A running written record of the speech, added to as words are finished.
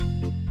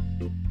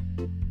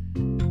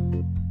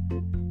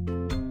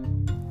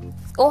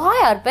Oh,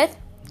 hi, Arpit.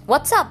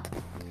 What's up?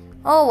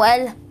 Oh,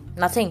 well,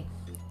 nothing.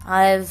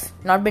 I've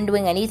not been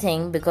doing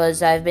anything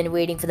because I've been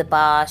waiting for the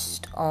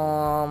past,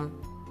 oh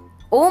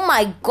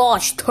my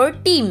gosh,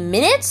 30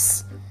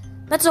 minutes?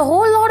 That's a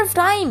whole lot of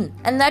time,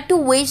 and that too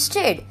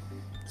wasted.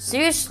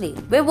 Seriously,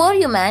 where were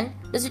you, man?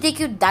 Does it take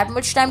you that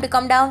much time to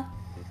come down?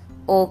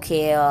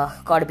 Okay,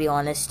 gotta be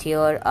honest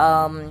here.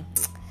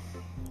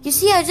 You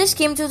see, I just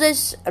came to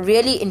this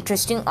really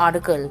interesting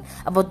article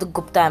about the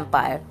Gupta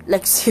Empire.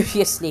 Like,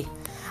 seriously,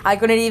 I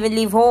couldn't even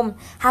leave home.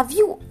 Have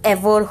you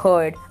ever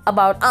heard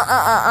about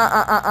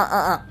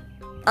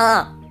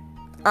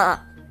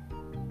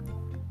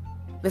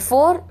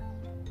Before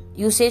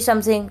you say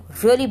something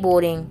really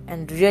boring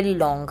and really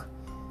long,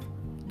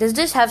 does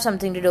this have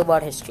something to do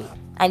about history?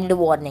 I need a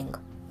warning.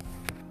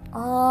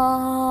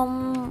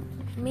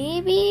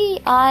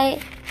 Maybe I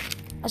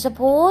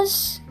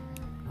suppose.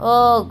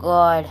 Oh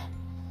God.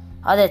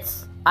 Adit,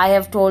 I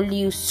have told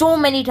you so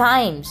many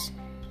times.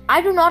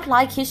 I do not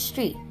like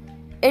history.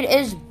 It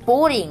is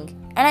boring.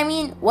 And I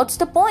mean, what's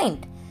the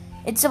point?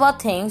 It's about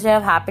things that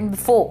have happened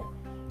before.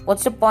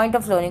 What's the point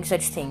of learning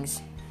such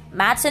things?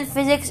 Maths and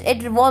physics,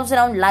 it revolves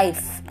around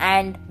life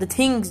and the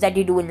things that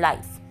you do in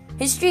life.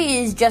 History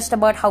is just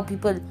about how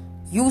people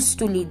used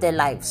to lead their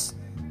lives.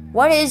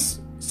 What is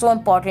so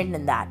important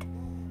in that?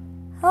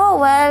 Oh,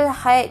 well,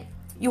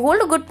 you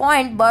hold a good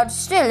point, but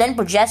still, in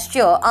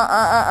gesture,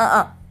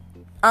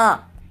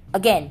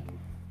 again,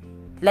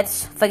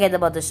 let's forget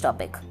about this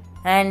topic.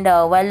 And,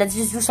 let's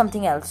just do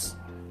something else.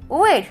 Oh,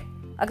 wait,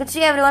 I could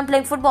see everyone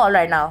playing football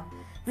right now.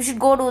 We should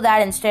go do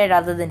that instead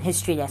rather than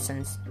history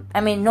lessons.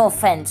 I mean, no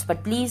offense,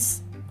 but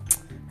please.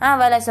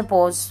 I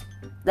suppose.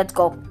 Let's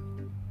go.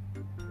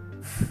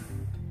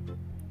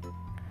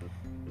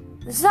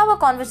 This is how a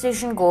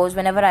conversation goes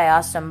whenever I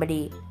ask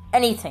somebody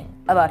anything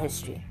about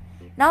history.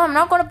 Now, I'm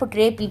not going to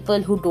portray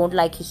people who don't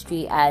like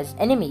history as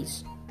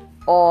enemies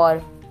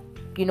or,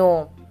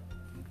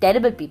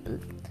 terrible people.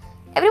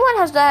 Everyone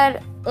has their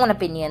own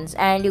opinions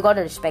and you got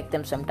to respect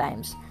them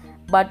sometimes.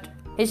 But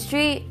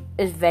history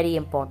is very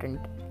important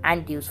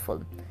and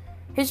useful.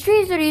 History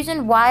is the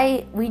reason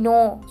why we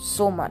know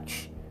so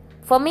much.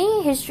 For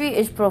me, history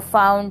is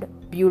profound,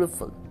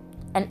 beautiful,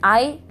 and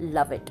I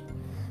love it.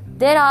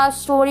 There are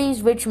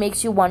stories which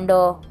makes you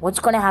wonder what's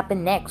going to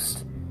happen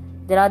next.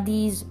 There are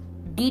these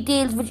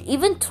details which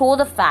even throw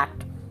the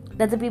fact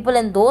that the people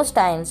in those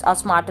times are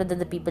smarter than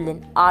the people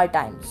in our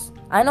times.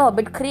 I know, a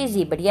bit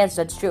crazy, but yes,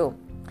 that's true.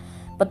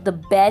 But the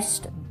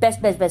best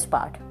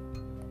part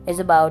is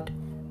about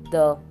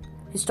the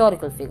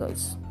historical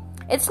figures.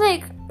 It's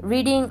like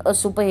reading a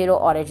superhero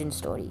origin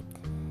story.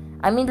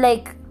 I mean,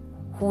 like,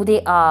 who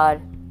they are,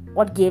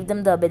 what gave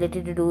them the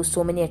ability to do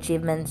so many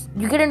achievements.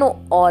 You get to know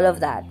all of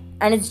that.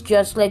 And it's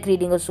just like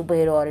reading a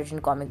superhero origin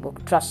comic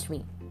book. Trust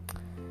me.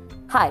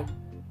 Hi,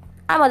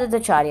 I'm Aditya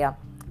Charya.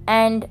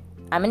 And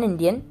I'm an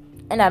Indian.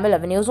 And I'm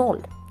 11 years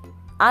old.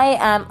 I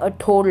am a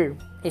total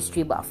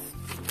history buff.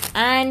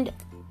 And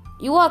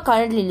you are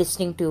currently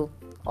listening to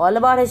All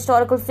About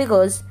Historical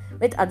Figures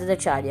with Aditya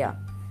Charya.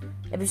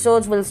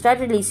 Episodes will start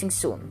releasing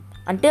soon.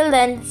 Until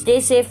then, stay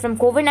safe from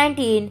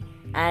COVID-19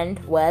 and,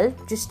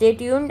 just stay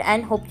tuned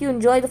and hope you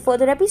enjoy the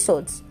further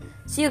episodes.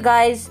 See you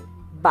guys.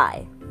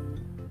 Bye.